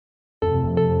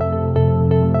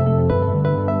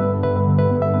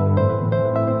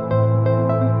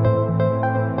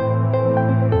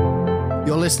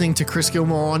listening to Chris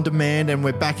Gilmore On Demand, and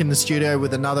we're back in the studio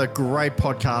with another great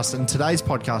podcast. And today's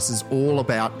podcast is all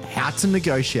about how to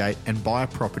negotiate and buy a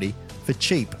property for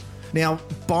cheap. Now,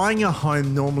 buying a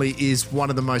home normally is one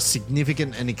of the most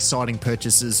significant and exciting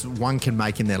purchases one can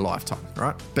make in their lifetime,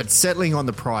 right? But settling on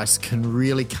the price can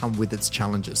really come with its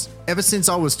challenges. Ever since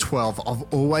I was 12,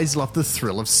 I've always loved the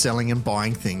thrill of selling and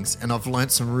buying things, and I've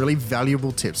learnt some really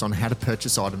valuable tips on how to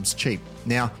purchase items cheap.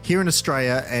 Now, here in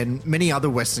Australia and many other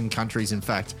Western countries, in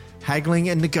fact, haggling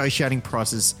and negotiating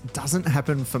prices doesn't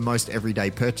happen for most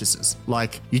everyday purchases.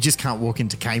 Like, you just can't walk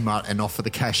into Kmart and offer the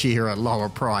cashier a lower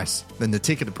price than the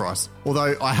ticketed price.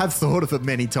 Although I have thought of it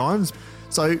many times.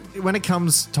 So when it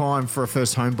comes time for a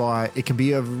first home buyer, it can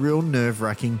be a real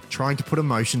nerve-wracking trying to put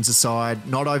emotions aside,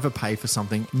 not overpay for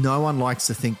something. No one likes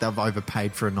to think they've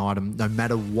overpaid for an item, no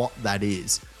matter what that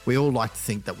is. We all like to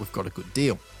think that we've got a good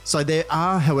deal. So there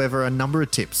are, however, a number of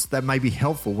tips that may be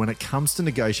helpful when it comes to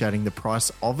negotiating the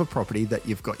price of a property that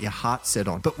you've got your heart set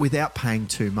on, but without paying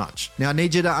too much. Now, I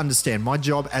need you to understand, my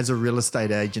job as a real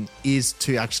estate agent is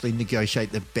to actually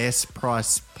negotiate the best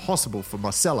price possible for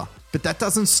my seller. But that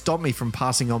doesn't stop me from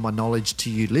passing on my knowledge to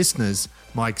you listeners,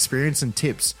 my experience and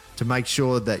tips to make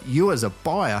sure that you as a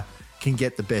buyer can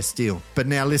get the best deal. But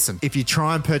now listen, if you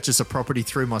try and purchase a property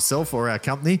through myself or our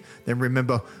company, then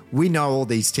remember, we know all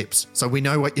these tips. So we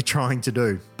know what you're trying to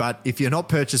do. But if you're not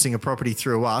purchasing a property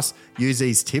through us, use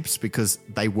these tips because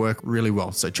they work really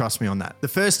well. So trust me on that. The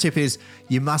first tip is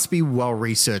you must be well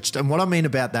researched. And what I mean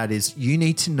about that is you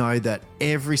need to know that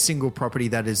every single property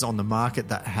that is on the market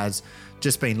that has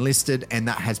just been listed and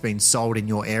that has been sold in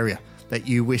your area that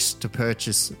you wish to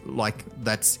purchase, like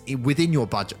that's within your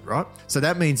budget, right? So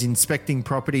that means inspecting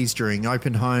properties during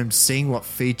open homes, seeing what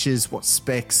features, what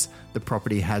specs the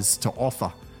property has to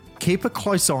offer. Keep a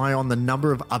close eye on the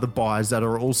number of other buyers that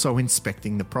are also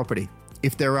inspecting the property.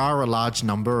 If there are a large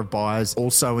number of buyers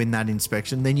also in that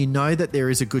inspection, then you know that there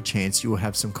is a good chance you will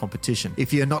have some competition.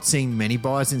 If you're not seeing many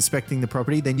buyers inspecting the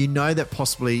property, then you know that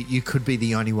possibly you could be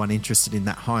the only one interested in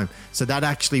that home. So that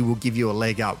actually will give you a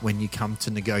leg up when you come to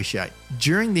negotiate.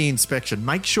 During the inspection,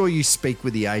 make sure you speak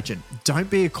with the agent. Don't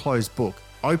be a closed book.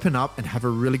 Open up and have a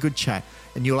really good chat,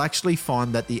 and you'll actually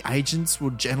find that the agents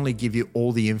will generally give you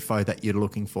all the info that you're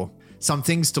looking for. Some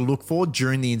things to look for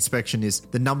during the inspection is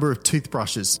the number of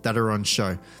toothbrushes that are on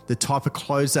show, the type of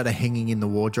clothes that are hanging in the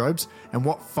wardrobes, and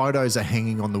what photos are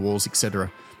hanging on the walls,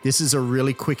 etc. This is a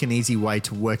really quick and easy way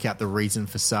to work out the reason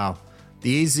for sale. The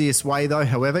easiest way though,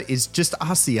 however, is just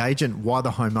ask the agent why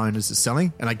the homeowners are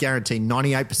selling, and I guarantee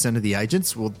 98% of the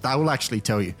agents they will actually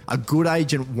tell you. A good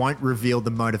agent won't reveal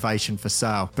the motivation for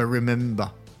sale, but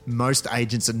remember, most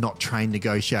agents are not trained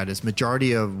negotiators.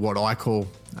 Majority of what I call,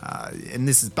 and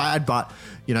this is bad, but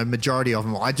majority of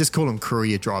them, I just call them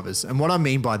courier drivers. And what I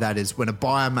mean by that is when a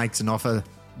buyer makes an offer,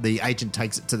 the agent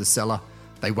takes it to the seller.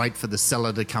 They wait for the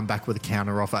seller to come back with a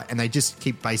counter offer, and they just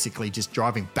keep basically just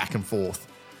driving back and forth.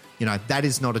 That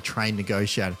is not a trained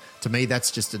negotiator. To me, that's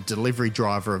just a delivery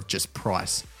driver of just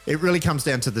price. It really comes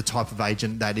down to the type of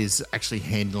agent that is actually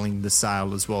handling the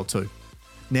sale as well too.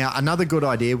 Now, another good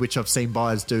idea, which I've seen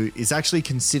buyers do, is actually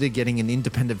consider getting an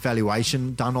independent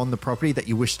valuation done on the property that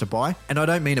you wish to buy. And I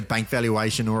don't mean a bank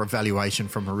valuation or a valuation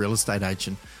from a real estate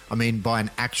agent. I mean by an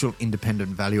actual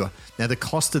independent valuer. Now, the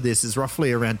cost of this is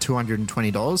roughly around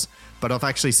 $220, but I've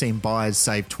actually seen buyers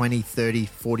save $20,000,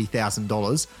 $30,000,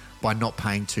 $40,000 by not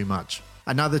paying too much.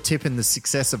 Another tip in the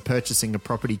success of purchasing a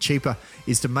property cheaper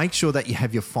is to make sure that you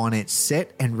have your finance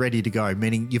set and ready to go,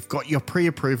 meaning you've got your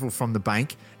pre-approval from the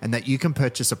bank and that you can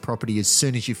purchase a property as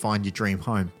soon as you find your dream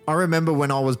home. I remember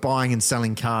when I was buying and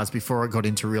selling cars before I got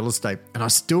into real estate, and I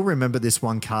still remember this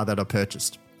one car that I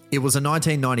purchased. It was a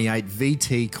 1998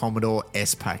 VT Commodore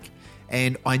S-Pack.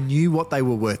 And I knew what they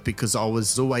were worth because I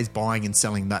was always buying and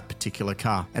selling that particular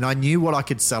car. And I knew what I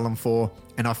could sell them for.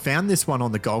 And I found this one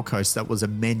on the Gold Coast that was a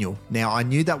manual. Now, I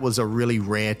knew that was a really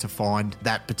rare to find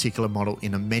that particular model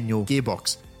in a manual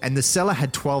gearbox. And the seller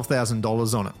had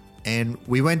 $12,000 on it. And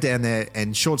we went down there,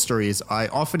 and short story is I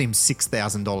offered him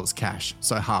 $6,000 cash,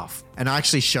 so half. And I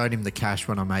actually showed him the cash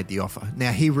when I made the offer.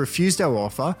 Now, he refused our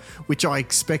offer, which I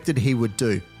expected he would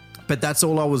do. But that's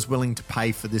all I was willing to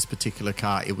pay for this particular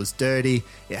car. It was dirty,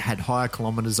 it had higher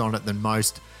kilometers on it than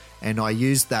most, and I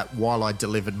used that while I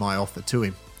delivered my offer to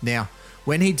him. Now,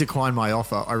 when he declined my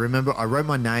offer, I remember I wrote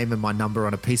my name and my number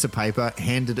on a piece of paper,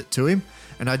 handed it to him,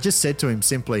 and I just said to him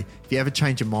simply, if you ever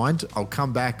change your mind, I'll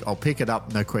come back, I'll pick it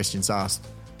up, no questions asked.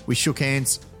 We shook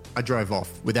hands, I drove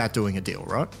off without doing a deal,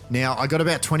 right? Now, I got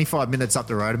about 25 minutes up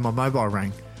the road and my mobile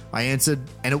rang. I answered,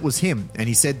 and it was him, and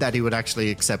he said that he would actually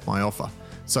accept my offer.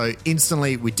 So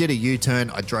instantly we did a U-turn,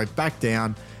 I drove back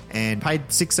down, and paid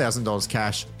 $6,000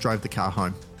 cash, drove the car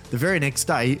home. The very next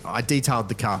day, I detailed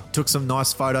the car, took some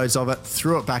nice photos of it,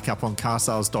 threw it back up on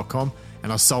carsales.com,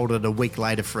 and I sold it a week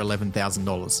later for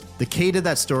 $11,000. The key to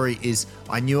that story is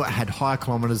I knew it had higher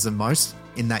kilometers than most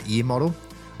in that year model.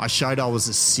 I showed I was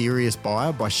a serious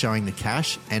buyer by showing the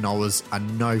cash, and I was a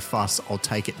no fuss, I'll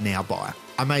take it now buyer.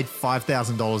 I made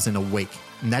 $5,000 in a week,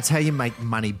 and that's how you make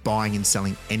money buying and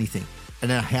selling anything.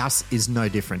 And a house is no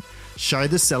different. Show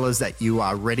the sellers that you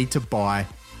are ready to buy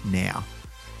now.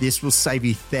 This will save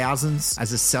you thousands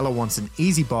as a seller wants an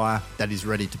easy buyer that is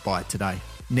ready to buy it today.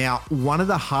 Now, one of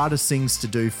the hardest things to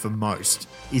do for most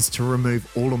is to remove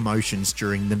all emotions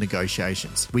during the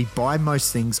negotiations. We buy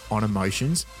most things on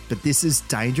emotions, but this is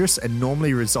dangerous and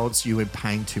normally results you in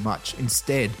paying too much.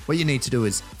 Instead, what you need to do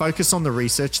is focus on the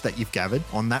research that you've gathered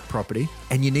on that property,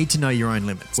 and you need to know your own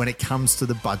limits when it comes to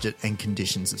the budget and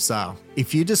conditions of sale.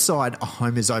 If you decide a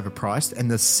home is overpriced and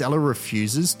the seller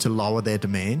refuses to lower their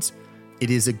demands, it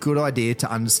is a good idea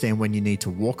to understand when you need to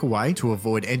walk away to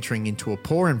avoid entering into a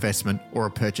poor investment or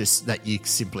a purchase that you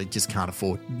simply just can't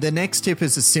afford. The next tip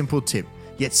is a simple tip,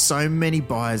 yet so many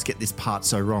buyers get this part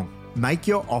so wrong. Make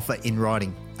your offer in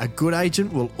writing. A good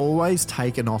agent will always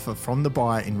take an offer from the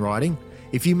buyer in writing.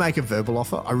 If you make a verbal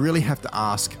offer, I really have to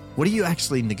ask, what are you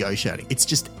actually negotiating? It's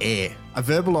just air. A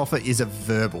verbal offer is a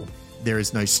verbal. There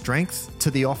is no strength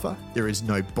to the offer. There is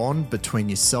no bond between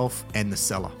yourself and the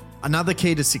seller. Another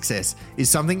key to success is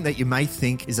something that you may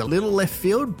think is a little left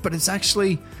field, but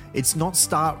it's not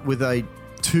start with a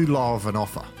too low of an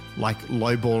offer, like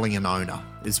lowballing an owner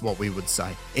is what we would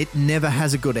say. It never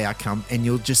has a good outcome and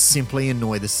you'll just simply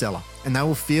annoy the seller and they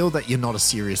will feel that you're not a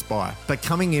serious buyer. But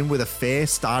coming in with a fair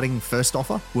starting first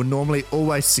offer will normally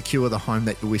always secure the home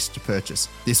that you wish to purchase.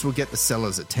 This will get the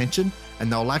seller's attention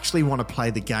and they'll actually want to play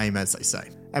the game, as they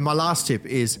say. And my last tip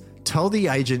is tell the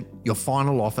agent your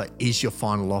final offer is your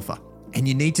final offer, and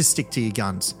you need to stick to your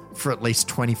guns for at least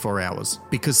 24 hours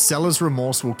because seller's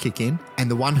remorse will kick in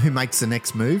and the one who makes the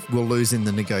next move will lose in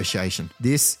the negotiation.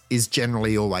 This is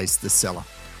generally always the seller.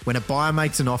 When a buyer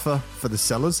makes an offer for the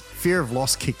sellers, fear of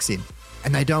loss kicks in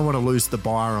and they don't want to lose the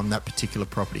buyer on that particular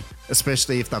property,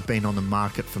 especially if they've been on the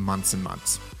market for months and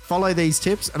months. Follow these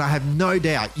tips and I have no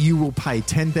doubt you will pay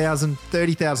 $10,000,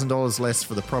 $30,000 less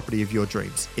for the property of your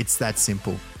dreams. It's that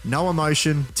simple. No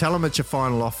emotion, tell them it's your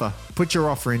final offer, put your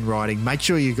offer in writing, make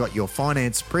sure you got your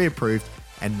finance pre-approved,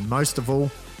 and most of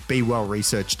all, be well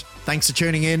researched. Thanks for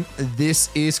tuning in. This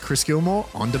is Chris Gilmore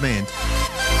On Demand.